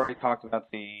assuming you've already talked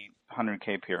about the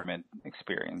 100K pyramid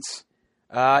experience.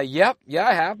 Yep. Yeah,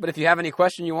 I have. But if you have any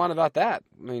question you want about that,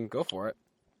 I mean, go for it.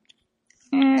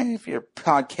 If your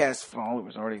podcast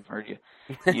followers already heard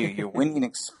your winning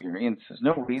experience, there's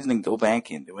no reason to go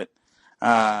back into it.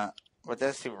 But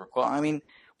that's super cool. I mean,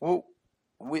 what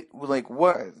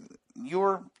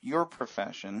your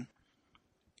profession?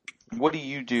 What do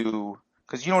you do?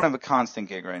 Because you don't have a constant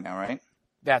gig right now, right?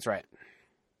 That's right.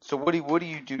 So what do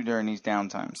you do during these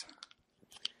downtimes?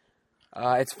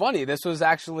 It's funny. This was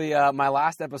actually my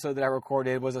last episode that I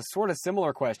recorded was a sort of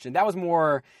similar question. That was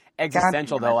more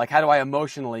existential, though. Like, how do I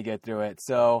emotionally get through it?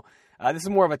 So this is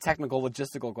more of a technical,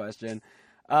 logistical question.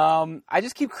 I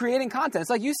just keep creating content. It's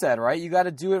like you said, right? You got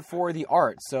to do it for the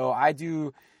art. So I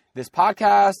do this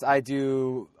podcast. I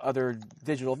do other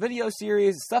digital video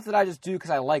series, stuff that I just do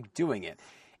because I like doing it.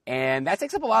 And that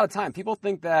takes up a lot of time. People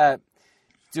think that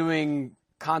doing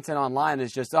content online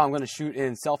is just, I'm going to shoot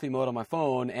in selfie mode on my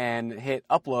phone and hit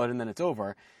upload and then it's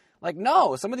over. Like,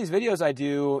 no, some of these videos I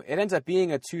do, it ends up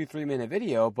being a 2-3 minute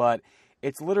video, but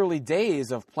it's literally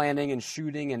days of planning and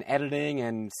shooting and editing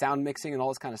and sound mixing and all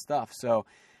this kind of stuff. So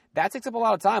that takes up a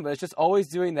lot of time, but it's just always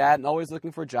doing that and always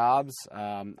looking for jobs.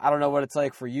 I don't know what it's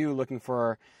like for you looking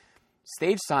for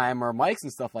stage time or mics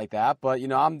and stuff like that, but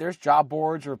there's job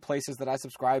boards or places that I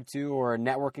subscribe to or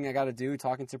networking I got to do,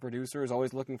 talking to producers,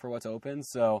 always looking for what's open.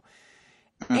 So,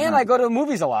 and I go to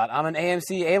movies a lot. I'm an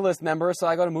AMC A-list member, so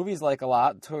I go to movies like a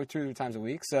lot, 2 times a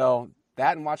week. So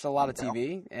that and watch a lot of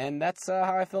TV, and that's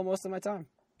how I fill most of my time.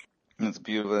 That's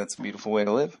beautiful. That's a beautiful way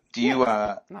to live. Do you?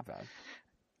 Not bad.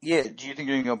 Yeah. Do you think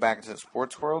you're gonna go back into the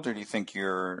sports world, or do you think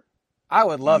you're? I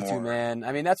would love to, man.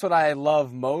 I mean, that's what I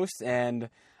love most, and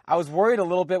I was worried a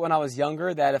little bit when I was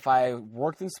younger that if I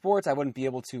worked in sports, I wouldn't be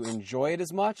able to enjoy it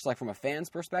as much, like from a fan's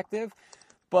perspective.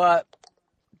 But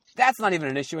that's not even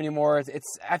an issue anymore.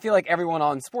 I feel like everyone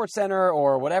on SportsCenter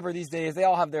or whatever these days, they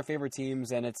all have their favorite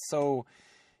teams, and it's so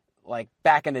like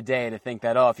back in the day to think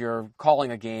that, if you're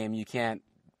calling a game, you can't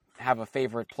have a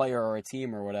favorite player or a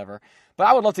team or whatever. But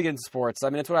I would love to get into sports. I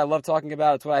mean, it's what I love talking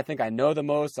about. It's what I think I know the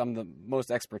most. I'm the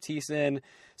most expertise in.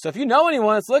 So if you know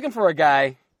anyone that's looking for a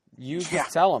guy, you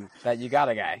just tell them that you got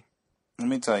a guy. Let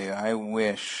me tell you, I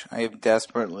am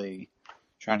desperately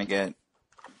trying to get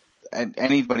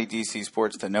anybody DC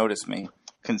Sports to notice me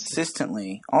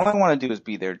consistently. All I want to do is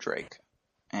be their Drake,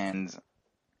 and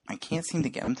I can't seem to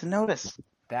get them to notice.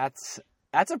 That's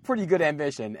a pretty good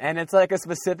ambition, and it's like a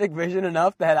specific vision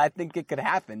enough that I think it could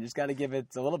happen. You just got to give it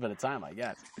a little bit of time, I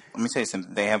guess. Let me tell you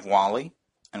something. They have Wally,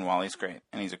 and Wally's great,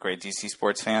 and he's a great DC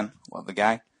Sports fan. Love the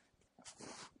guy.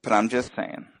 But I'm just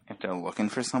saying, if they're looking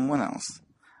for someone else,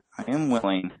 I am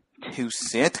willing to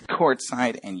sit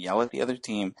courtside and yell at the other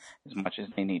team as much as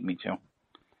they need me to.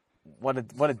 What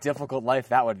a difficult life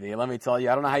that would be. Let me tell you,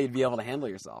 I don't know how you'd be able to handle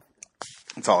yourself.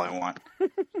 That's all I want.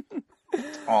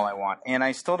 That's all I want. And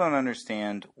I still don't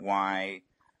understand why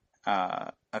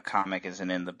a comic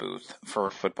isn't in the booth for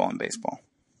football and baseball.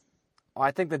 Well,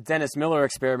 I think the Dennis Miller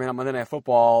experiment on Monday Night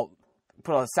Football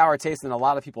put a sour taste in a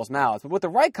lot of people's mouths. But with the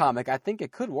right comic, I think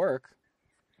it could work.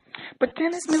 But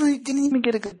Dennis Miller didn't even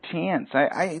get a good chance.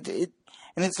 And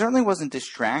it certainly wasn't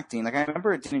distracting. Like, I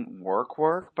remember it didn't work,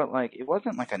 but like it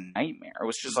wasn't like a nightmare. It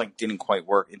was just like didn't quite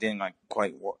work. It didn't like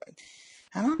quite work.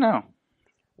 I don't know.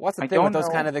 What's the thing with those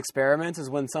kind of experiments is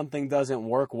when something doesn't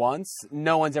work once,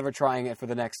 no one's ever trying it for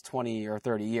the next 20 or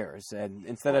 30 years. And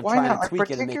instead of trying to tweak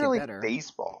it and make it better.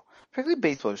 Particularly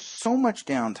baseball, there's so much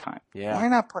downtime. Yeah. Why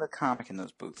not put a comic in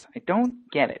those booths? I don't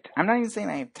get it. I'm not even saying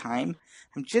I have time.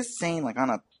 I'm just saying, like, on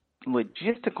a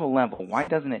logistical level, why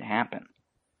doesn't it happen?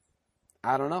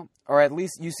 I don't know. Or at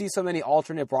least you see so many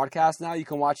alternate broadcasts now. You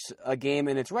can watch a game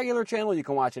in its regular channel. You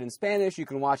can watch it in Spanish. You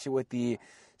can watch it with the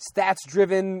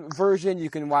stats-driven version. You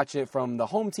can watch it from the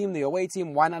home team, the away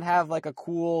team. Why not have, like, a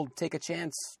cool take a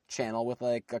chance channel with,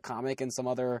 like, a comic and some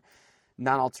other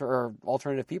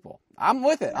alternative people? I'm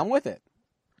with it. I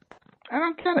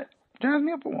don't get it. Drives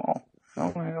me up a wall.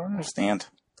 I don't understand.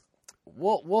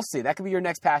 We'll see. That could be your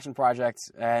next passion project,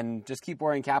 and just keep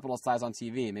wearing Capitals ties on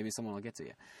TV, and maybe someone will get to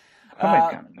you.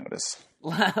 Somebody's got to notice.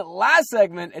 Last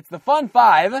segment, it's the Fun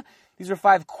 5. These are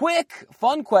 5 quick,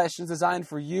 fun questions designed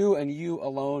for you and you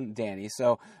alone, Danny.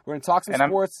 So we're going to talk some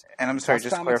sports. I'm sorry,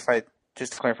 just to clarify,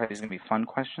 these are going to be fun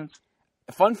questions?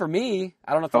 Fun for me.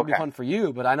 I don't know if it'll be fun for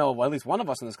you, but I know at least one of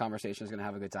us in this conversation is going to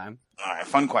have a good time. All right,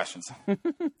 fun questions.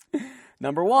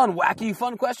 Number 1, wacky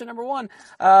fun question number 1.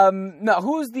 Now,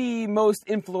 who's the most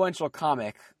influential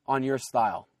comic on your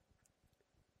style?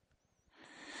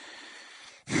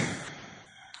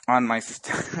 On my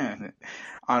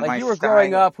you were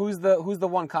growing up, who's the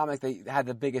one comic that had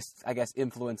the biggest, I guess,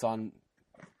 influence on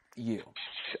you?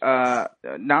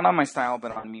 Not on my style,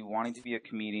 but on me wanting to be a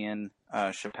comedian,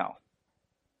 Chappelle.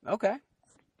 Okay.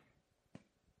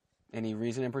 Any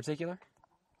reason in particular?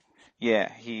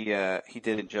 Yeah, he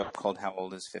did a joke called "How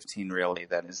Old Is 15 Really?"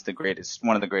 That is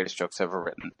one of the greatest jokes ever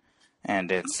written,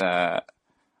 and it's. I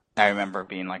remember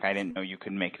being like, I didn't know you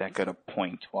could make that good a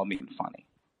point while being funny.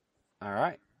 All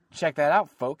right, check that out,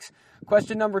 folks.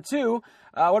 Question number 2.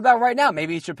 What about right now?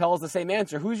 Maybe Chappelle is the same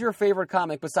answer. Who's your favorite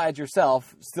comic besides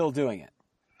yourself still doing it?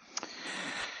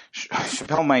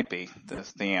 Chappelle might be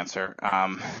the answer.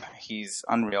 He's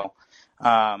unreal.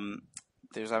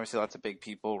 There's obviously lots of big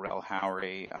people. Rel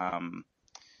Howery,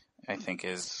 I think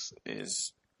is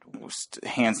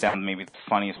hands down maybe the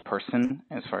funniest person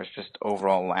as far as just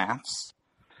overall laughs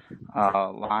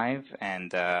live.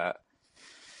 And I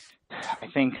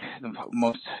think the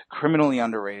most criminally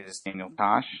underrated is Daniel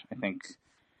Tosh. I think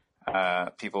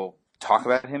people talk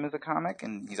about him as a comic,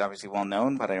 and he's obviously well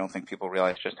known, but I don't think people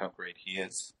realize just how great he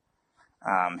is.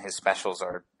 His specials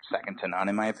are second to none,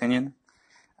 in my opinion.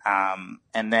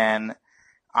 And then,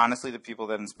 honestly, the people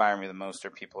that inspire me the most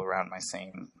are people around my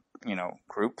same,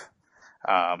 group.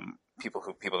 People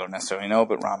who people don't necessarily know,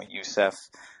 but Rami Youssef,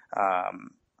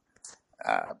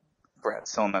 Brad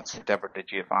Silnutz, Deborah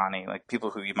DiGiovanni, like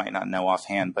people who you might not know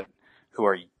offhand, but who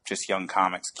are just young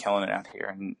comics killing it out here.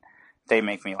 And they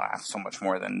make me laugh so much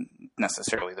more than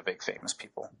necessarily the big famous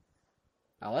people.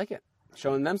 I like it.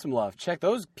 Showing them some love. Check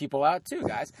those people out too,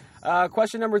 guys.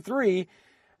 Question number 3.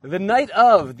 The night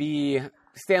of the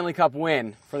Stanley Cup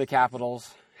win for the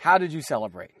Capitals, how did you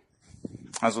celebrate?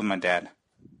 I was with my dad.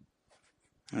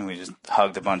 And we just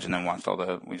hugged a bunch and then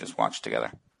we just watched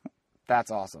together.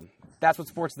 That's awesome. That's what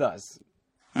sports does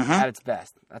at its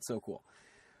best. That's so cool.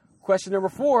 Question number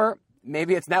 4.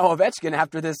 Maybe it's now Ovechkin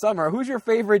after this summer. Who's your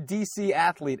favorite DC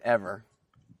athlete ever?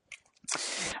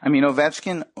 I mean,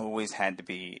 Ovechkin always had to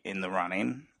be in the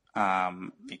running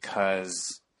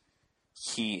because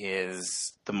he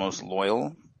is the most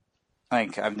loyal.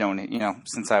 Like, I've known it,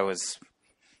 since I was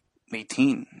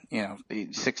 18,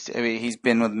 16. I mean, he's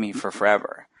been with me for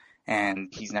forever. And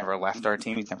he's never left our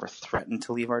team. He's never threatened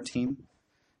to leave our team.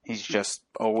 He's just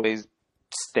always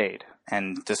stayed.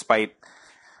 And despite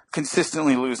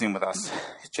consistently losing with us,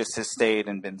 it just has stayed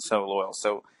and been so loyal.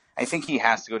 So I think he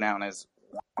has to go down as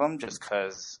one of them just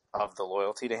because of the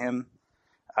loyalty to him.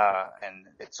 And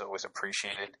it's always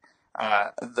appreciated.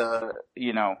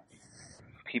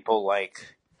 People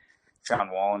like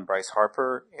John Wall and Bryce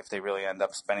Harper, if they really end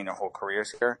up spending their whole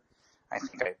careers here, I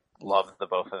think I love the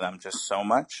both of them just so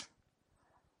much.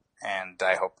 And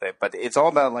I hope but it's all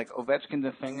about like Ovechkin.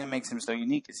 The thing that makes him so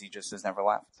unique is he just has never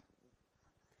left.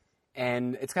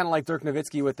 And it's kind of like Dirk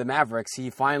Nowitzki with the Mavericks. He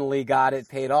finally got it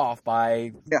paid off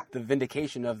by the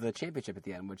vindication of the championship at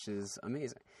the end, which is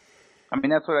amazing. I mean,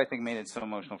 that's what I think made it so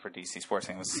emotional for DC Sports.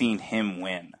 Was seeing him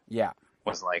win. Yeah.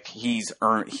 Was like, he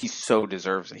so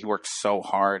deserves it. He worked so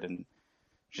hard, and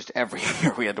just every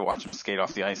year we had to watch him skate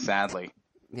off the ice, sadly.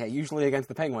 Yeah, usually against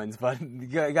the Penguins, but you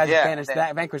guys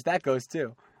vanquish that ghost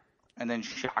too. And then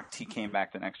shocked he came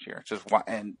back the next year.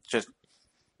 Just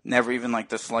never even like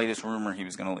the slightest rumor he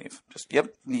was going to leave. Just,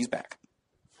 yep, he's back.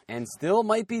 And still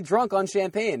might be drunk on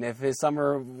champagne if his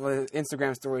summer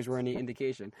Instagram stories were any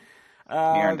indication. He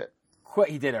earned it.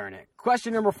 He did earn it.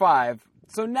 Question number 5.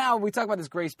 So now we talk about this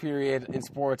grace period in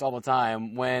sports all the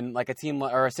time when like a team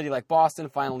or a city like Boston,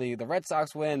 finally the Red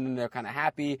Sox win and they're kind of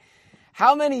happy.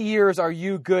 How many years are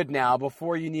you good now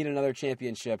before you need another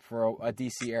championship for a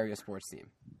DC area sports team?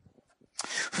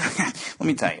 Let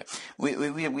me tell you, we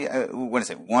what is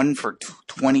it? One for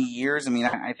 20 years. I mean,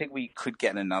 I think we could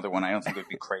get another one. I don't think it would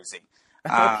be crazy.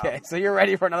 Okay, so you're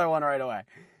ready for another one right away.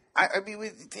 I mean,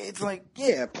 it's like,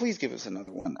 yeah, please give us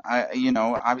another one.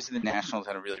 Obviously the Nationals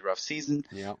had a really rough season.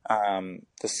 Yeah.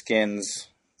 The Skins,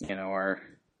 are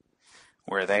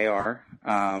where they are.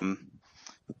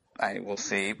 I will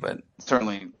see, but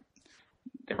certainly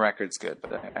the record's good.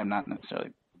 But I'm not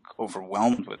necessarily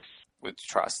overwhelmed with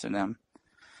trust in them.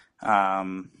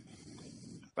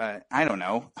 But I don't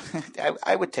know.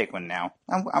 I would take one now.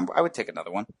 I would take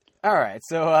another one. All right,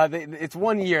 so it's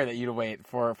 1 year that you'd wait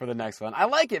for the next one. I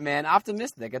like it, man.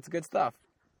 Optimistic. It's good stuff.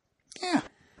 Yeah.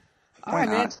 All right,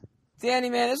 man. Danny,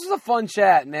 man, this was a fun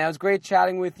chat, man. It was great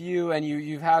chatting with you, and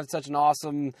you've had such an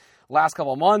awesome last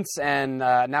couple of months, and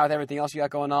now with everything else you got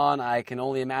going on, I can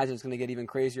only imagine it's going to get even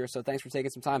crazier, so thanks for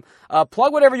taking some time.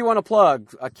 Plug whatever you want to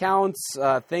plug. Accounts,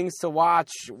 things to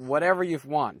watch, whatever you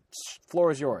want.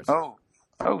 Floor is yours. Oh,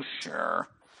 sure.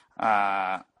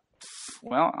 Well,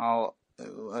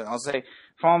 I'll say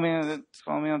follow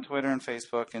me on Twitter and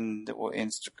Facebook and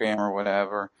Instagram or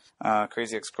whatever.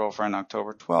 Crazy Ex-Girlfriend,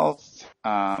 October 12th.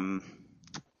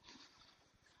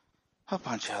 A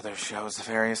bunch of other shows at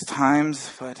various times,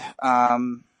 but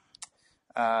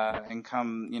and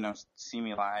come see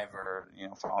me live or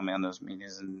follow me on those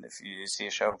medias, and if you see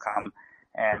a show, come.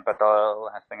 But the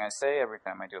last thing I say every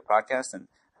time I do a podcast, and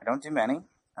I don't do many,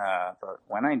 but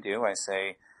when I do, I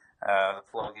say the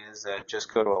plug is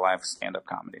just go to a live stand-up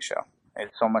comedy show.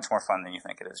 It's so much more fun than you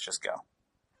think it is. Just go.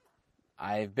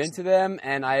 I've been to them,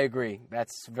 and I agree.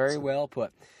 That's very well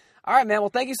put. All right, man. Well,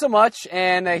 thank you so much.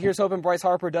 And here's hoping Bryce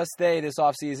Harper does stay this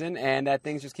offseason and that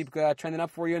things just keep trending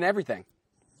up for you and everything.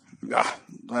 I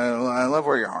love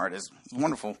where your heart is. It's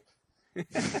wonderful.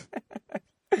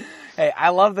 Hey, I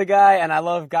love the guy, and I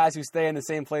love guys who stay in the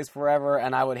same place forever,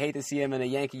 and I would hate to see him in a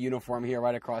Yankee uniform here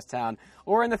right across town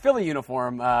or in the Philly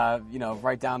uniform,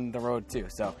 right down the road, too.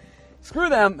 So screw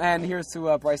them, and here's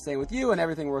to Bryce staying with you and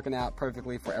everything working out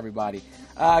perfectly for everybody.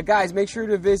 Guys, make sure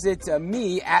to visit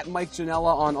me at Mike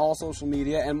Janella on all social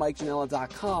media and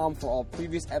MikeJanella.com for all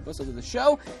previous episodes of the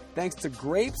show. Thanks to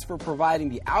Grapes for providing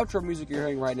the outro music you're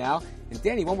hearing right now. And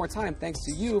Danny, one more time, thanks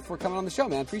to you for coming on the show,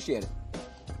 man. Appreciate it.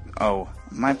 Oh,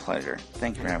 my pleasure.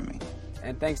 Thank you for having me.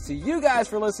 And thanks to you guys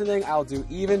for listening. I'll do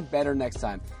even better next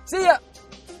time. See ya!